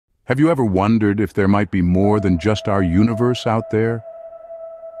Have you ever wondered if there might be more than just our universe out there?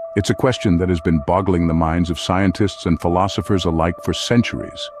 It's a question that has been boggling the minds of scientists and philosophers alike for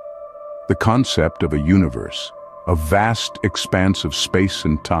centuries. The concept of a universe, a vast expanse of space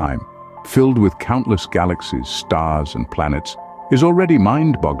and time, filled with countless galaxies, stars, and planets, is already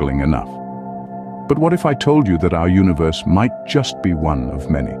mind-boggling enough. But what if I told you that our universe might just be one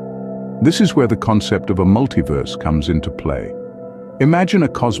of many? This is where the concept of a multiverse comes into play. Imagine a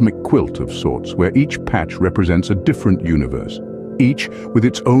cosmic quilt of sorts, where each patch represents a different universe, each with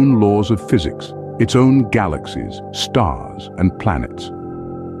its own laws of physics, its own galaxies, stars, and planets.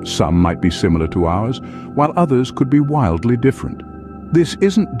 Some might be similar to ours, while others could be wildly different. This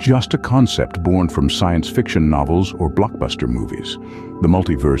isn't just a concept born from science fiction novels or blockbuster movies. The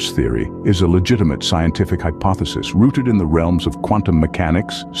multiverse theory is a legitimate scientific hypothesis rooted in the realms of quantum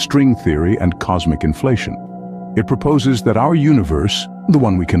mechanics, string theory, and cosmic inflation. It proposes that our universe, the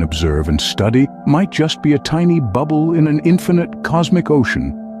one we can observe and study, might just be a tiny bubble in an infinite cosmic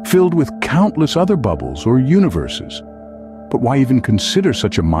ocean, filled with countless other bubbles or universes. But why even consider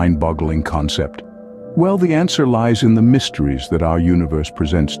such a mind-boggling concept? Well, the answer lies in the mysteries that our universe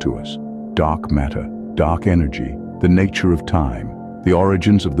presents to us. Dark matter, dark energy, the nature of time, the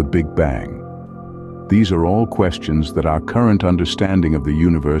origins of the Big Bang. These are all questions that our current understanding of the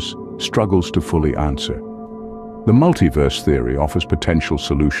universe struggles to fully answer. The multiverse theory offers potential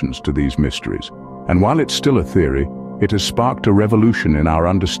solutions to these mysteries, and while it's still a theory, it has sparked a revolution in our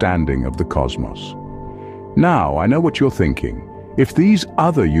understanding of the cosmos. Now, I know what you're thinking. If these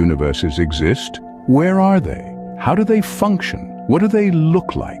other universes exist, where are they? How do they function? What do they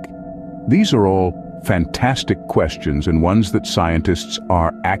look like? These are all fantastic questions and ones that scientists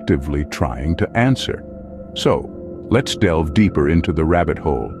are actively trying to answer. So, let's delve deeper into the rabbit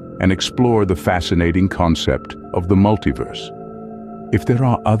hole and explore the fascinating concept of the multiverse. If there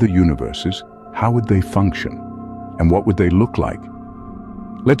are other universes, how would they function? And what would they look like?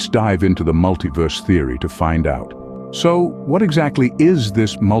 Let's dive into the multiverse theory to find out. So, what exactly is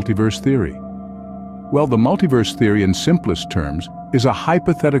this multiverse theory? Well, the multiverse theory in simplest terms is a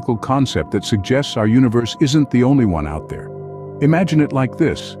hypothetical concept that suggests our universe isn't the only one out there. Imagine it like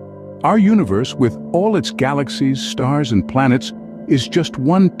this. Our universe, with all its galaxies, stars, and planets, is just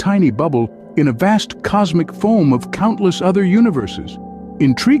one tiny bubble in a vast cosmic foam of countless other universes.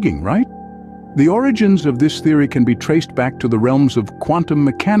 Intriguing, right? The origins of this theory can be traced back to the realms of quantum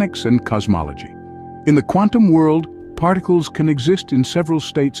mechanics and cosmology. In the quantum world, particles can exist in several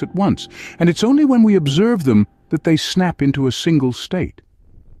states at once, and it's only when we observe them that they snap into a single state.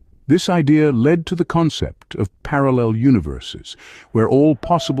 This idea led to the concept of parallel universes, where all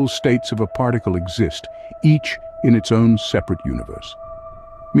possible states of a particle exist, each in its own separate universe.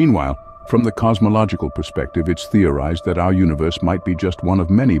 Meanwhile, from the cosmological perspective, it's theorized that our universe might be just one of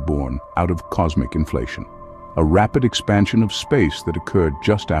many born out of cosmic inflation, a rapid expansion of space that occurred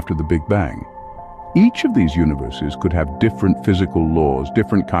just after the Big Bang. Each of these universes could have different physical laws,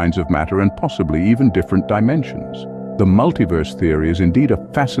 different kinds of matter, and possibly even different dimensions. The multiverse theory is indeed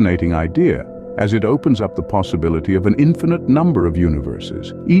a fascinating idea, as it opens up the possibility of an infinite number of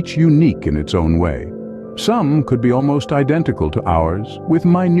universes, each unique in its own way. Some could be almost identical to ours, with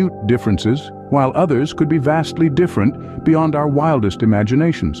minute differences, while others could be vastly different beyond our wildest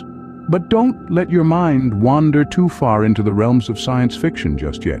imaginations. But don't let your mind wander too far into the realms of science fiction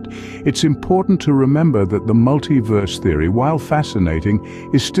just yet. It's important to remember that the multiverse theory, while fascinating,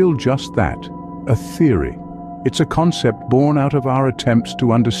 is still just that, a theory. It's a concept born out of our attempts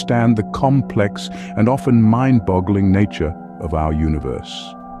to understand the complex and often mind-boggling nature of our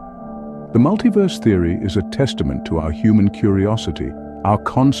universe. The multiverse theory is a testament to our human curiosity, our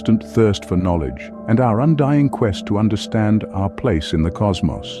constant thirst for knowledge, and our undying quest to understand our place in the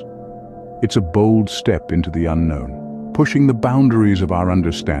cosmos. It's a bold step into the unknown, pushing the boundaries of our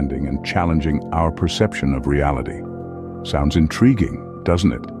understanding and challenging our perception of reality. Sounds intriguing,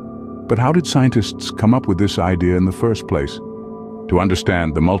 doesn't it? But how did scientists come up with this idea in the first place? To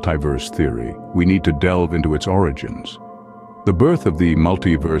understand the multiverse theory, we need to delve into its origins. The birth of the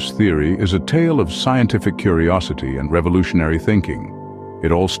multiverse theory is a tale of scientific curiosity and revolutionary thinking.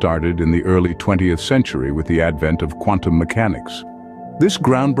 It all started in the early 20th century with the advent of quantum mechanics. This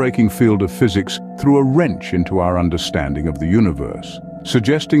groundbreaking field of physics threw a wrench into our understanding of the universe,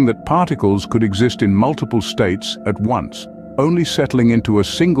 suggesting that particles could exist in multiple states at once, only settling into a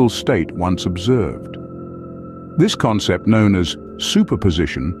single state once observed. This concept, known as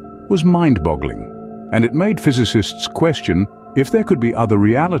superposition, was mind-boggling, and it made physicists question if there could be other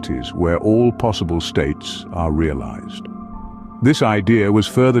realities where all possible states are realized. This idea was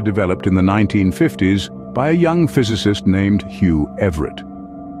further developed in the 1950s by a young physicist named Hugh Everett.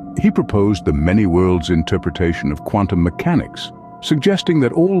 He proposed the many worlds interpretation of quantum mechanics, suggesting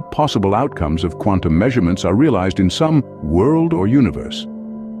that all possible outcomes of quantum measurements are realized in some world or universe.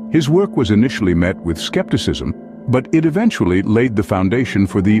 His work was initially met with skepticism, but it eventually laid the foundation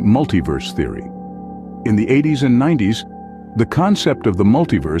for the multiverse theory. In the 80s and 90s, the concept of the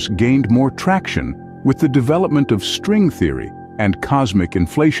multiverse gained more traction with the development of string theory and cosmic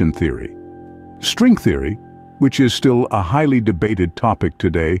inflation theory. String theory, which is still a highly debated topic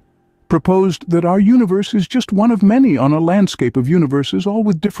today, proposed that our universe is just one of many on a landscape of universes, all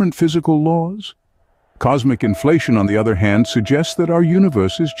with different physical laws. Cosmic inflation, on the other hand, suggests that our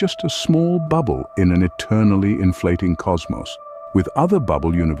universe is just a small bubble in an eternally inflating cosmos, with other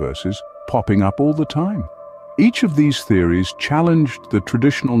bubble universes popping up all the time. Each of these theories challenged the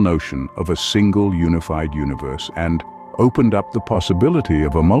traditional notion of a single unified universe and opened up the possibility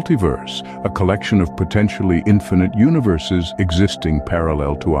of a multiverse, a collection of potentially infinite universes existing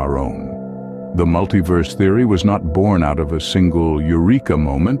parallel to our own. The multiverse theory was not born out of a single eureka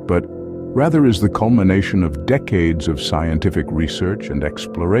moment, but rather is the culmination of decades of scientific research and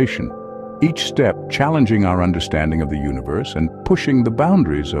exploration, each step challenging our understanding of the universe and pushing the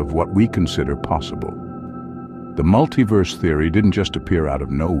boundaries of what we consider possible. The multiverse theory didn't just appear out of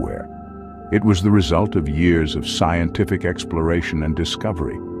nowhere. It was the result of years of scientific exploration and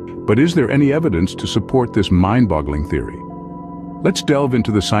discovery. But is there any evidence to support this mind-boggling theory? Let's delve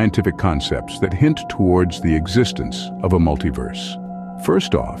into the scientific concepts that hint towards the existence of a multiverse.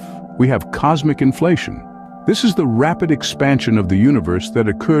 First off, we have cosmic inflation. This is the rapid expansion of the universe that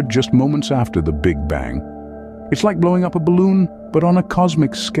occurred just moments after the Big Bang. It's like blowing up a balloon, but on a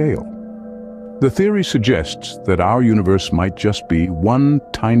cosmic scale. The theory suggests that our universe might just be one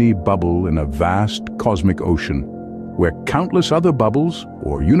tiny bubble in a vast cosmic ocean, where countless other bubbles,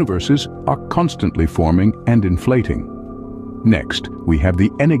 or universes, are constantly forming and inflating. Next, we have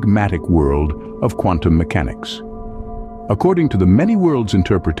the enigmatic world of quantum mechanics. According to the many worlds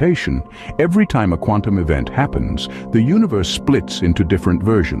interpretation, every time a quantum event happens, the universe splits into different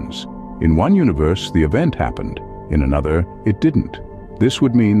versions. In one universe, the event happened. In another, it didn't. This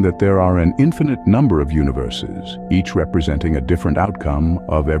would mean that there are an infinite number of universes, each representing a different outcome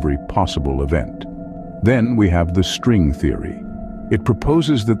of every possible event. Then we have the string theory. It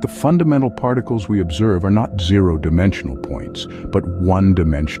proposes that the fundamental particles we observe are not zero-dimensional points, but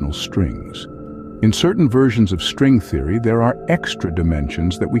one-dimensional strings. In certain versions of string theory, there are extra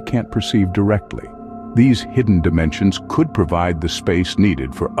dimensions that we can't perceive directly. These hidden dimensions could provide the space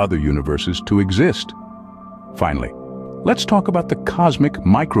needed for other universes to exist. Finally, let's talk about the cosmic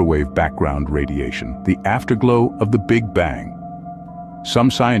microwave background radiation, the afterglow of the Big Bang.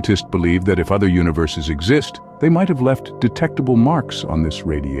 Some scientists believe that if other universes exist, they might have left detectable marks on this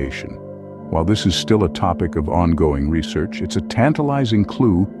radiation. While this is still a topic of ongoing research, it's a tantalizing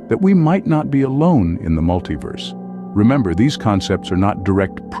clue that we might not be alone in the multiverse. Remember, these concepts are not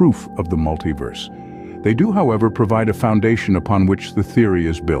direct proof of the multiverse. They do, however, provide a foundation upon which the theory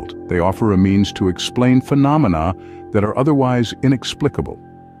is built. They offer a means to explain phenomena that are otherwise inexplicable.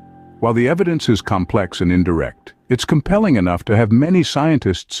 While the evidence is complex and indirect, it's compelling enough to have many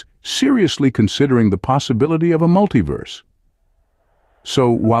scientists seriously considering the possibility of a multiverse.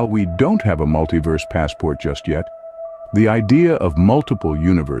 So, while we don't have a multiverse passport just yet, the idea of multiple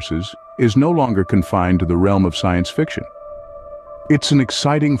universes is no longer confined to the realm of science fiction. It's an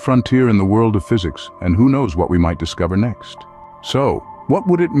exciting frontier in the world of physics, and who knows what we might discover next. So, what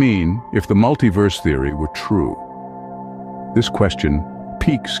would it mean if the multiverse theory were true? This question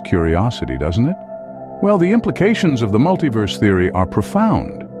piques curiosity, doesn't it? Well, the implications of the multiverse theory are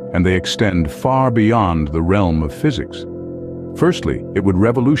profound, and they extend far beyond the realm of physics. Firstly, it would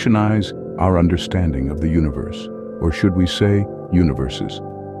revolutionize our understanding of the universe, or should we say, universes.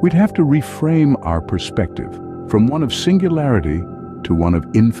 We'd have to reframe our perspective from one of singularity to one of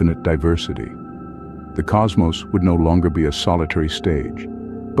infinite diversity. The cosmos would no longer be a solitary stage,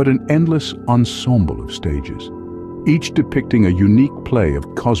 but an endless ensemble of stages, each depicting a unique play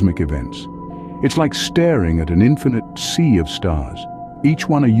of cosmic events. It's like staring at an infinite sea of stars, each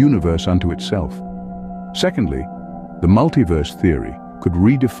one a universe unto itself. Secondly, the multiverse theory could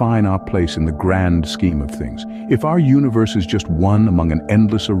redefine our place in the grand scheme of things. If our universe is just one among an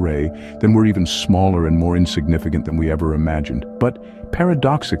endless array, then we're even smaller and more insignificant than we ever imagined. But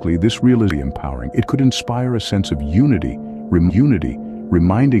paradoxically, this really is empowering. It could inspire a sense of unity,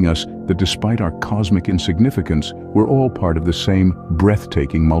 reminding us that despite our cosmic insignificance, we're all part of the same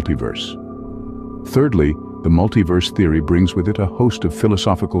breathtaking multiverse. Thirdly, the multiverse theory brings with it a host of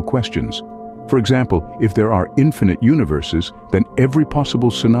philosophical questions. For example, if there are infinite universes, then every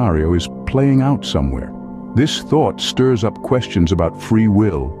possible scenario is playing out somewhere. This thought stirs up questions about free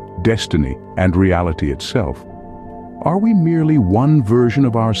will, destiny, and reality itself. Are we merely one version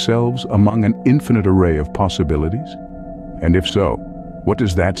of ourselves among an infinite array of possibilities? And if so, what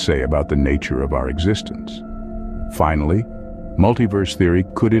does that say about the nature of our existence? Finally, multiverse theory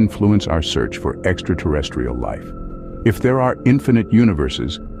could influence our search for extraterrestrial life. If there are infinite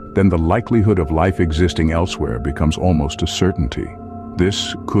universes, then the likelihood of life existing elsewhere becomes almost a certainty.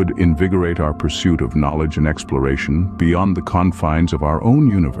 This could invigorate our pursuit of knowledge and exploration beyond the confines of our own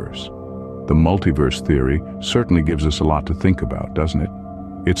universe. The multiverse theory certainly gives us a lot to think about, doesn't it?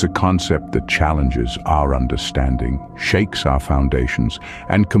 It's a concept that challenges our understanding, shakes our foundations,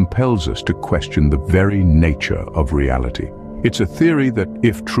 and compels us to question the very nature of reality. It's a theory that,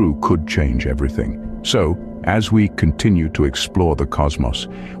 if true, could change everything. So, as we continue to explore the cosmos,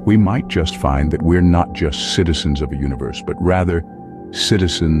 we might just find that we're not just citizens of a universe, but rather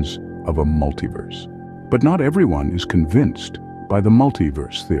citizens of a multiverse. But not everyone is convinced by the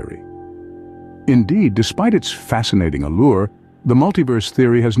multiverse theory. Indeed, despite its fascinating allure, the multiverse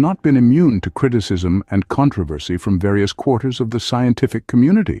theory has not been immune to criticism and controversy from various quarters of the scientific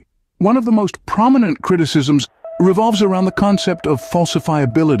community. One of the most prominent criticisms revolves around the concept of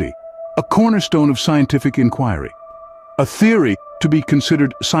falsifiability, a cornerstone of scientific inquiry. A theory, to be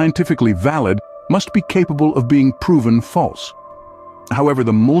considered scientifically valid, must be capable of being proven false. However,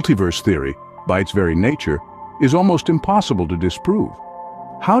 the multiverse theory, by its very nature, is almost impossible to disprove.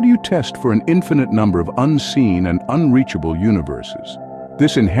 How do you test for an infinite number of unseen and unreachable universes?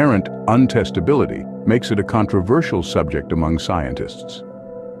 This inherent untestability makes it a controversial subject among scientists.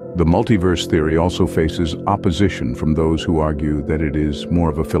 The multiverse theory also faces opposition from those who argue that it is more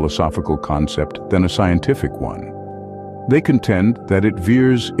of a philosophical concept than a scientific one. They contend that it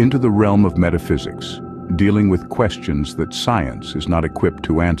veers into the realm of metaphysics, dealing with questions that science is not equipped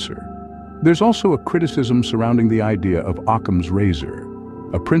to answer. There's also a criticism surrounding the idea of Occam's razor,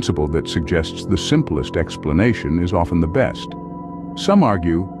 a principle that suggests the simplest explanation is often the best. Some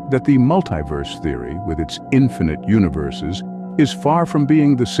argue that the multiverse theory, with its infinite universes, is far from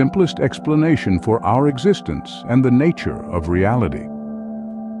being the simplest explanation for our existence and the nature of reality.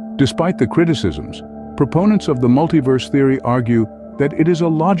 Despite the criticisms, proponents of the multiverse theory argue that it is a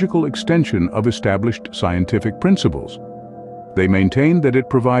logical extension of established scientific principles. They maintain that it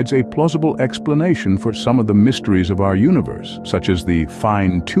provides a plausible explanation for some of the mysteries of our universe, such as the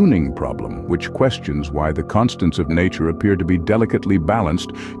fine-tuning problem, which questions why the constants of nature appear to be delicately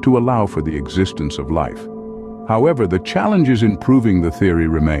balanced to allow for the existence of life. However, the challenges in proving the theory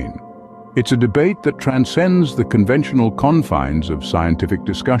remain. It's a debate that transcends the conventional confines of scientific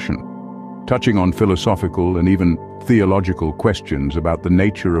discussion, touching on philosophical and even theological questions about the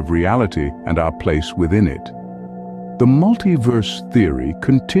nature of reality and our place within it. The multiverse theory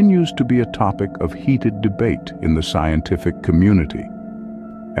continues to be a topic of heated debate in the scientific community.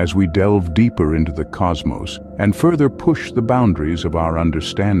 As we delve deeper into the cosmos and further push the boundaries of our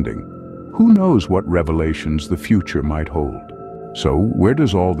understanding, who knows what revelations the future might hold? So, where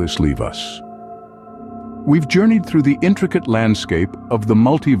does all this leave us? We've journeyed through the intricate landscape of the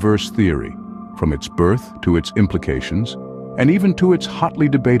multiverse theory, from its birth to its implications, and even to its hotly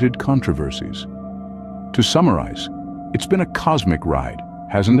debated controversies. To summarize, it's been a cosmic ride,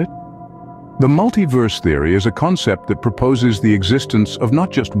 hasn't it? The multiverse theory is a concept that proposes the existence of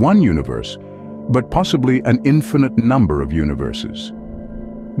not just one universe, but possibly an infinite number of universes.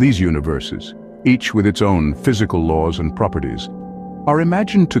 These universes, each with its own physical laws and properties, are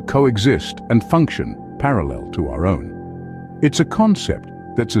imagined to coexist and function parallel to our own. It's a concept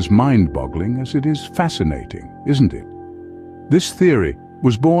that's as mind-boggling as it is fascinating, isn't it? This theory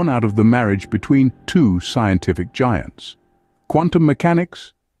was born out of the marriage between two scientific giants, quantum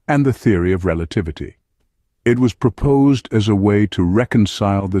mechanics and the theory of relativity. It was proposed as a way to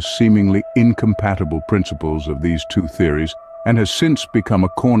reconcile the seemingly incompatible principles of these two theories and has since become a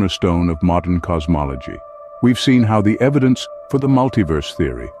cornerstone of modern cosmology. We've seen how the evidence for the multiverse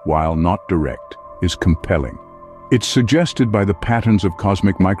theory, while not direct, is compelling. It's suggested by the patterns of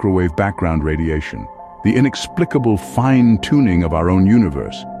cosmic microwave background radiation, the inexplicable fine-tuning of our own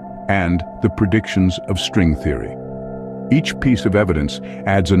universe, and the predictions of string theory. Each piece of evidence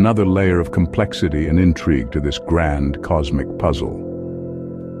adds another layer of complexity and intrigue to this grand cosmic puzzle.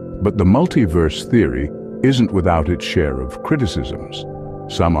 But the multiverse theory isn't without its share of criticisms.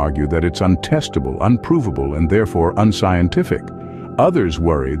 Some argue that it's untestable, unprovable, and therefore unscientific. Others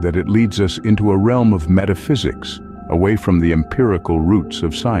worry that it leads us into a realm of metaphysics, away from the empirical roots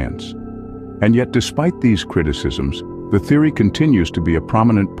of science. And yet, despite these criticisms, the theory continues to be a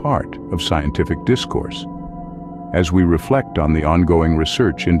prominent part of scientific discourse. As we reflect on the ongoing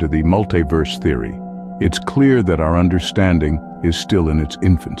research into the multiverse theory, It's clear that our understanding is still in its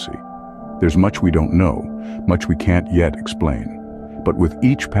infancy. There's much we don't know, much we can't yet explain. But with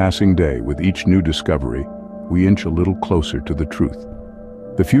each passing day, with each new discovery, we inch a little closer to the truth.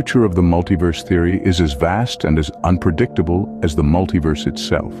 The future of the multiverse theory is as vast and as unpredictable as the multiverse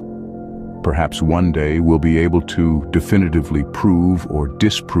itself. Perhaps one day we'll be able to definitively prove or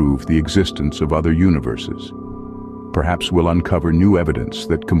disprove the existence of other universes. Perhaps we'll uncover new evidence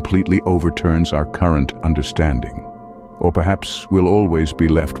that completely overturns our current understanding. Or perhaps we'll always be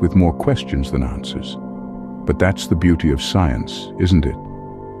left with more questions than answers. But that's the beauty of science, isn't it?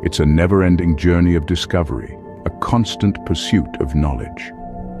 It's a never-ending journey of discovery, a constant pursuit of knowledge.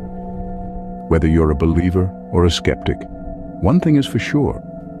 Whether you're a believer or a skeptic, one thing is for sure.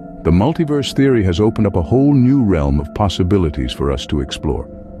 The multiverse theory has opened up a whole new realm of possibilities for us to explore.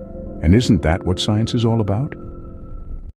 And isn't that what science is all about?